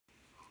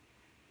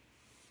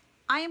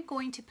I am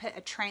going to put a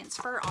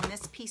transfer on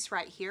this piece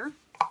right here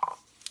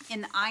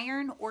in the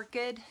Iron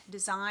Orchid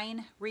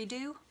Design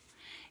Redo.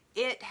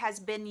 It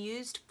has been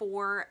used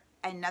for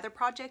another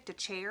project, a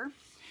chair,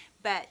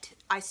 but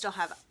I still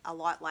have a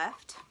lot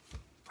left.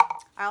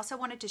 I also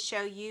wanted to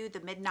show you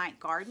the Midnight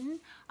Garden.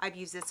 I've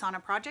used this on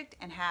a project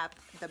and have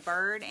the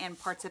bird and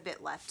parts of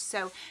it left.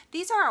 So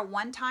these are a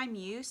one-time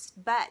use,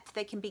 but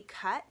they can be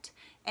cut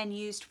and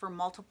used for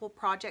multiple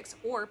projects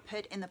or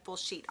put in the full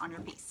sheet on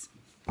your piece.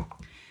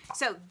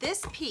 So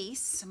this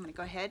piece, I'm going to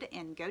go ahead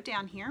and go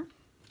down here,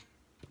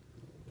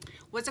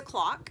 was a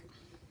clock.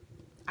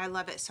 I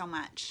love it so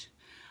much.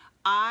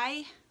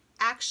 I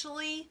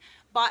actually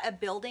bought a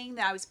building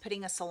that I was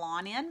putting a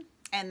salon in,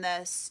 and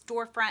the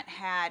storefront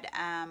had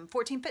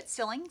 14-foot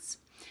ceilings,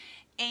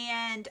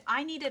 and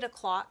I needed a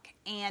clock.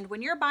 And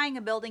when you're buying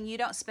a building, you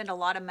don't spend a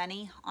lot of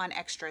money on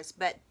extras,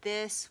 but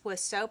this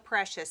was so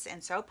precious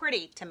and so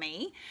pretty to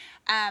me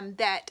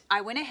that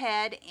I went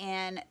ahead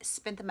and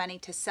spent the money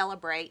to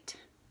celebrate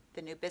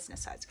the new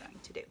business I was going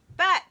to do.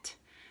 But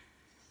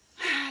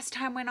as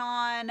time went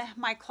on,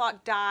 my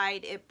clock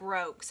died, it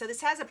broke. So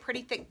this has a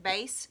pretty thick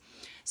base.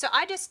 So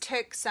I just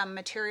took some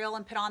material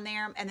and put on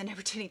there and then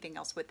never did anything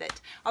else with it.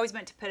 I always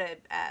meant to put a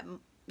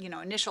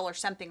initial or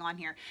something on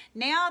here.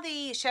 Now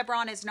the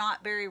chevron is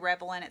not very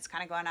relevant. It's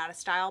kind of going out of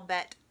style,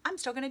 but I'm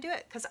still going to do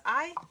it because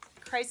I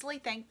crazily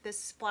think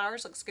this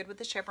flowers looks good with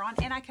the chevron,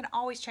 and I can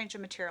always change the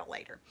material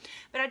later.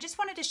 But I just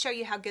wanted to show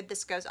you how good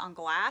this goes on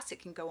glass.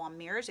 It can go on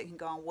mirrors, it can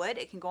go on wood,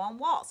 it can go on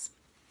walls.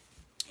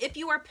 If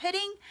you are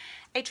putting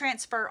a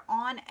transfer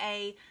on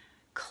a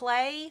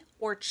clay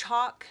or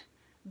chalk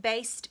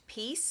based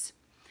piece,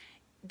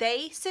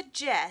 they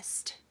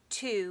suggest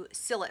to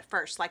seal it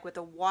first, like with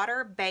a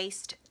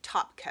water-based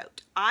top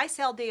coat. I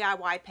sell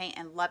DIY paint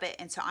and love it,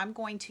 and so I'm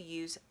going to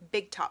use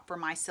Big Top for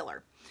my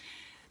sealer.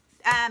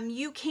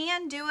 You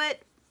can do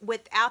it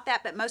without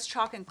that, but most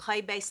chalk and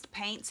clay-based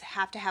paints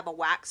have to have a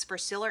wax for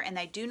sealer, and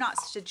they do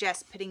not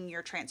suggest putting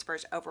your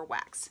transfers over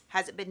wax.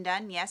 Has it been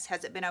done? Yes.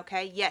 Has it been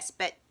okay? Yes,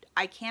 but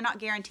I cannot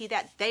guarantee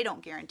that. They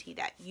don't guarantee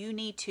that. You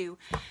need to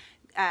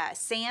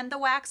sand the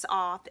wax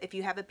off. If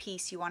you have a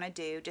piece you want to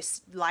do,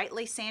 just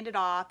lightly sand it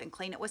off and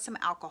clean it with some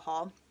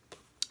alcohol,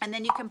 and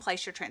then you can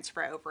place your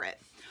transfer over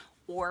it,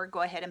 or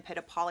go ahead and put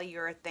a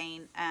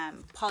polyurethane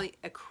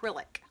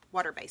polyacrylic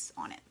water base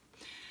on it.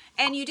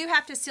 And you do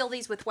have to seal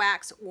these with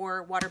wax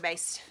or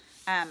water-based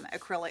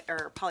acrylic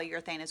or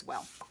polyurethane as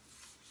well.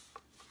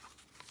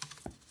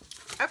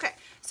 Okay,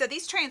 so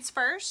these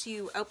transfers,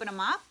 you open them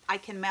up. I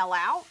can mail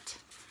out.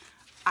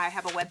 I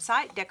have a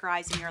website,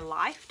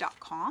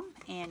 decorizingyourlife.com,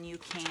 and you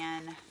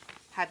can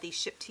have these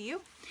shipped to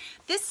you.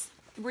 This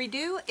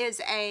redo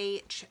is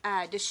a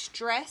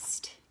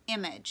distressed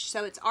image.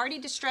 So it's already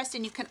distressed,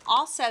 and you can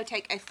also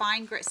take a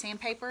fine grit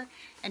sandpaper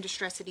and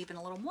distress it even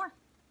a little more.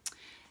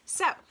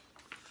 So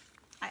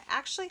I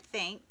actually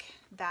think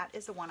that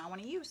is the one I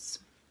want to use.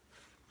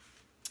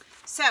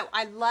 So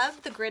I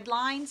love the grid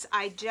lines.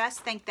 I just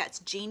think that's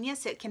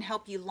genius. It can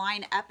help you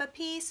line up a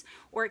piece,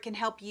 or it can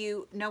help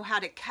you know how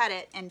to cut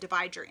it and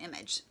divide your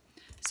image.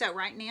 So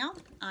right now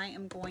I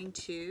am going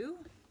to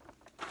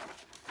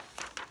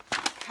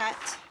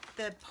cut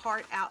the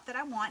part out that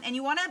I want. And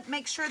you want to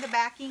make sure the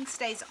backing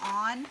stays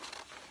on,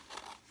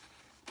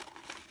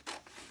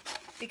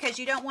 because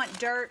you don't want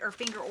dirt or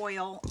finger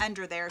oil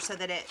under there so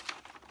that it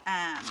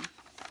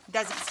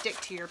doesn't stick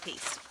to your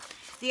piece.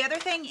 The other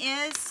thing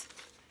is,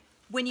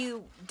 when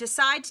you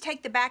decide to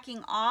take the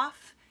backing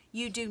off,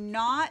 you do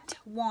not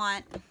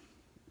want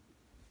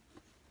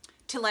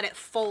to let it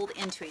fold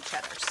into each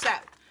other, so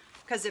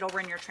because it'll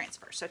ruin your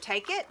transfer. So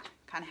take it,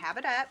 kind of have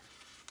it up,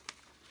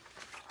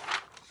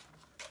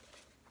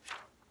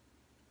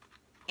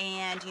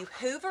 and you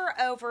hover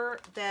over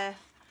the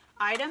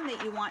item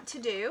that you want to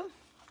do.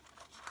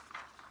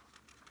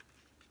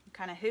 You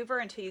kind of hover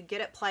until you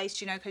get it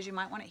placed, you know, because you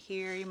might want it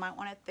here, you might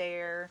want it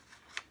there.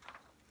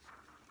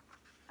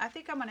 I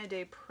think I'm going to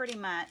do pretty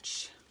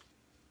much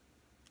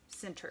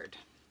centered.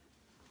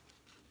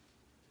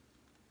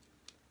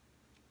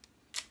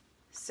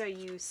 So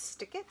you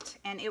stick it,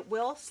 and it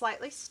will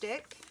slightly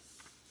stick.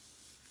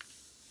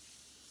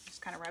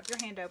 Just kind of rub your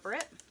hand over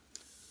it.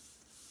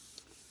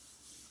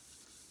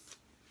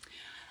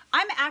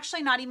 I'm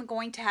actually not even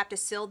going to have to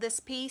seal this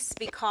piece,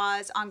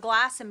 because on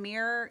glass and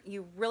mirror,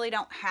 you really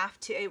don't have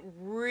to. It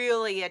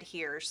really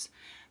adheres.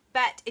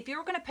 But if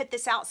you're going to put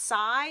this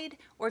outside,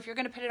 or if you're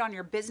going to put it on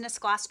your business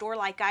glass door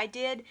like I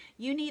did,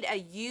 you need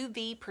a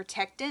UV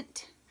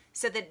protectant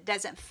so that it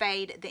doesn't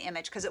fade the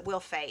image, because it will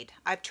fade.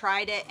 I've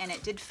tried it and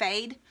it did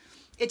fade.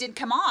 It did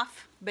come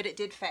off, but it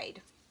did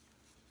fade.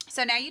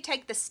 So now you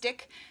take the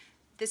stick.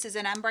 This is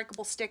an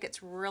unbreakable stick.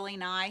 It's really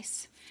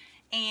nice.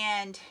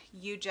 And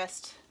you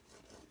just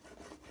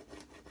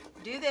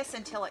do this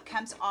until it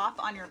comes off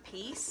on your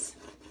piece.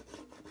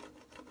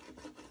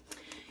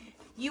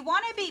 You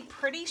want to be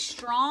pretty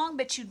strong,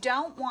 but you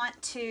don't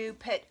want to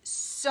put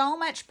so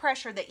much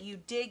pressure that you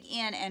dig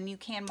in and you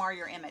can mar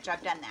your image.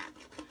 I've done that.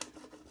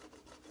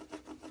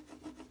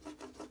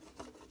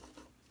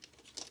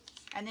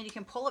 And then you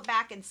can pull it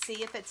back and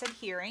see if it's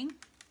adhering.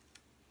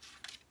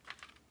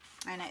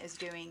 And it is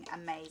doing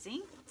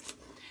amazing.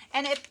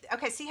 And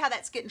okay, see how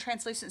that's getting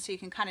translucent so you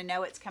can kind of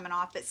know it's coming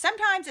off. But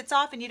sometimes it's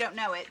off and you don't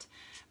know it.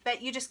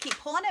 But you just keep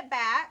pulling it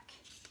back.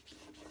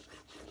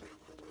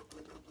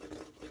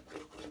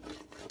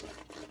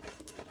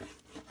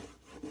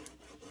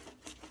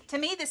 To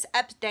me, this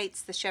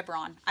updates the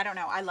chevron. I don't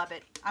know. I love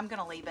it. I'm going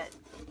to leave it.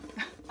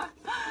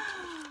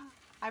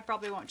 I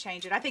probably won't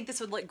change it. I think this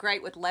would look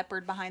great with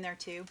leopard behind there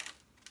too.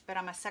 But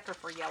I'm a sucker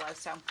for yellow,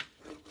 so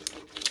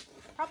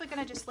probably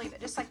going to just leave it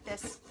just like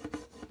this.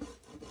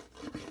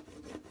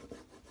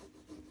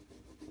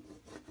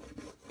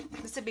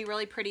 This would be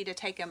really pretty to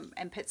take them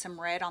and put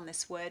some red on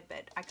this wood,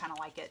 but I kind of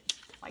like it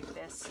like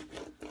this.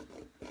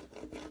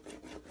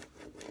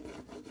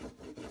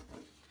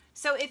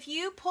 So if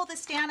you pull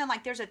this down and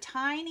like there's a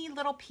tiny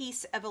little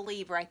piece of a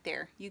leaf right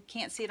there, you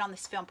can't see it on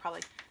this film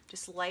probably,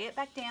 just lay it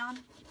back down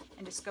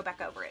and just go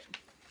back over it.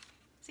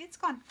 See, it's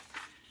gone.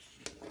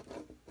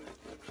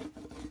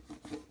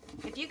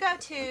 If you go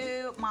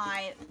to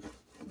my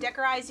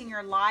Decorizing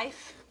Your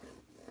Life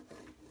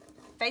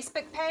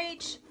Facebook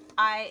page,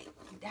 I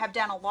have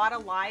done a lot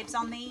of lives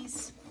on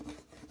these.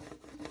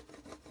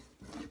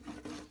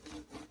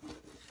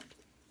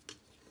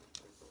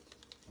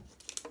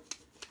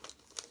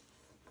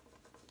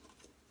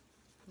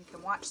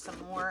 Watch some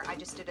more. I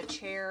just did a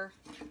chair,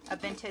 a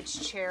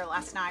vintage chair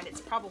last night.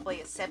 It's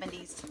probably a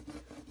 70s,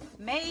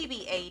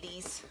 maybe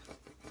 80s.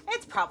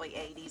 It's probably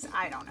 80s.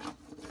 I don't know.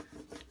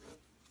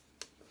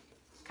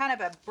 Kind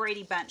of a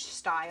Brady Bunch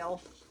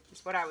style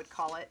is what I would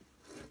call it.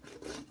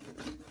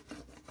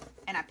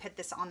 And I put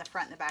this on the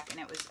front and the back and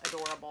it was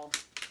adorable.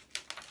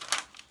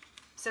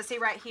 So see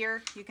right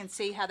here, you can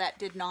see how that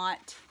did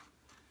not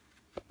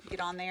get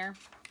on there.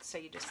 So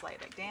you just lay it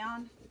back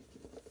down.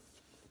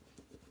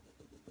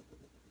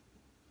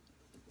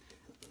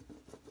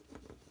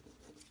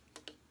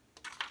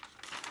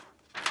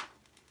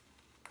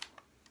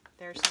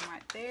 There's some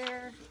right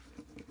there.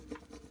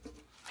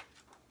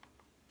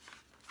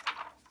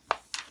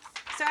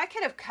 So I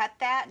could have cut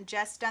that and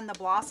just done the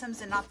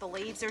blossoms and not the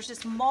leaves. There's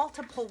just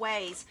multiple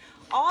ways.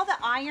 All the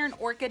Iron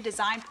Orchid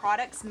Design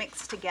products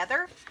mixed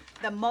together,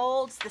 the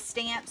molds, the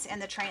stamps,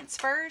 and the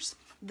transfers,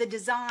 the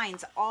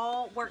designs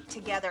all work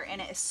together,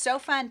 and it is so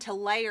fun to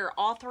layer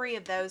all three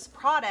of those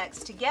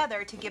products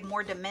together to give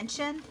more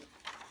dimension.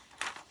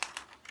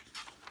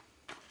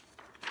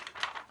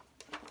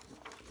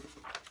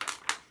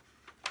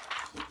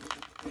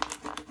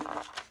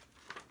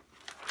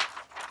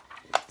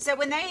 So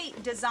when they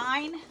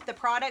design the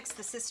products,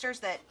 the sisters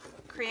that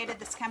created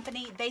this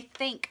company, they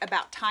think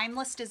about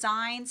timeless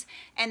designs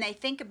and they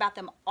think about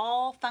them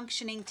all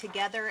functioning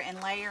together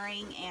and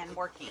layering and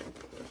working.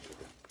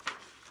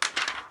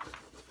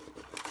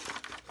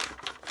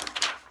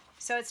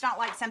 So it's not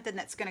like something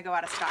that's going to go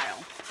out of style.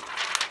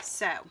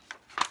 So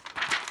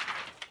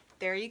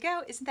there you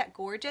go. Isn't that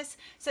gorgeous?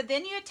 So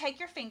then you take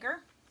your finger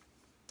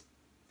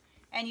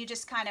and you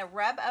just kind of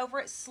rub over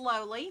it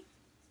slowly.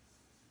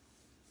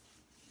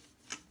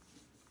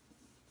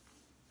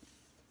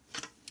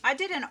 I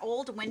did an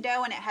old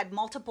window and it had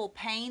multiple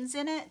panes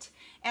in it,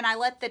 and I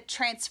let the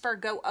transfer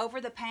go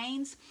over the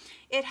panes.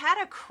 It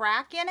had a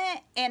crack in it,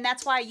 and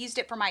that's why I used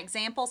it for my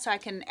example so I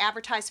can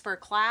advertise for a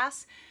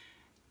class.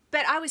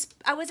 But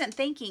I wasn't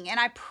thinking, and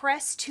I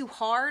pressed too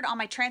hard on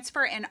my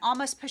transfer and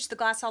almost pushed the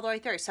glass all the way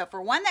through. So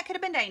for one, that could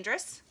have been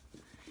dangerous.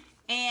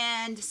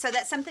 And so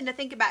that's something to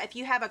think about. If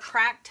you have a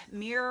cracked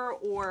mirror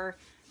or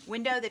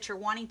window that you're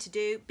wanting to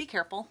do, be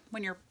careful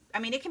when you're, I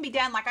mean, it can be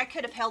done. Like I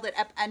could have held it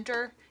up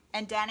under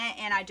and done it,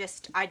 and I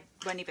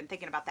wasn't even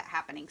thinking about that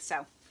happening.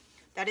 So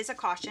that is a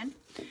caution.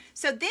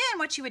 So then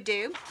what you would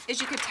do is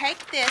you could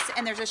take this,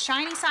 and there's a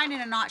shiny side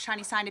and a not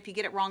shiny side. If you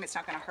get it wrong, it's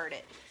not going to hurt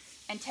it.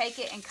 And take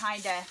it and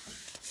kind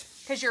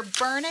of, because you're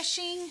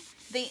burnishing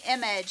the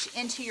image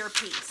into your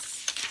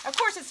piece. Of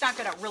course, it's not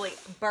going to really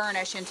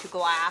burnish into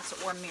glass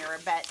or mirror,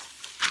 but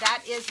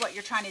that is what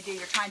you're trying to do.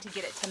 You're trying to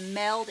get it to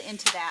meld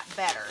into that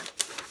better.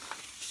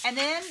 And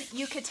then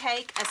you could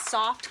take a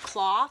soft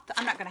cloth.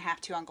 I'm not going to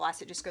have to on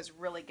glass. It just goes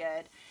really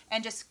good.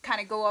 And just kind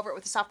of go over it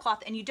with a soft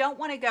cloth. And you don't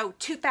want to go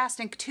too fast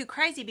and too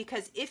crazy,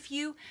 because if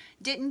you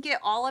didn't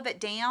get all of it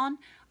down,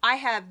 I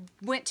have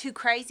went too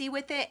crazy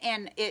with it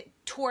and it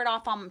tore it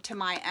off onto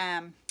my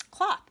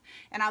cloth.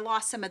 And I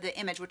lost some of the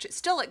image, which it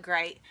still looked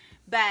great.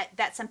 But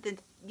that's something,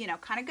 you know,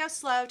 kind of go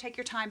slow, take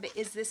your time. But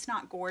is this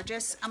not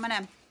gorgeous? I'm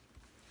going to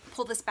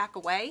pull this back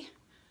away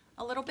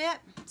a little bit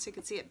so you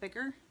can see it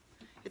bigger.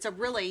 It's a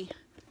really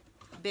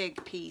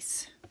big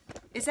piece.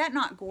 Is that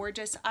not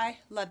gorgeous? I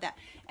love that.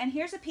 And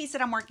here's a piece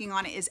that I'm working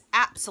on. It is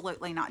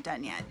absolutely not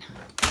done yet.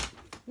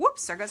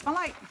 Whoops, there goes my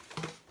light.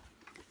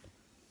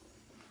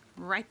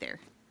 Right there.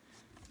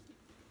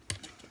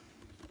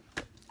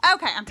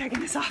 Okay, I'm taking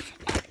this off.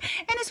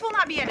 And this will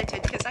not be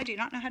edited because I do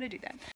not know how to do that.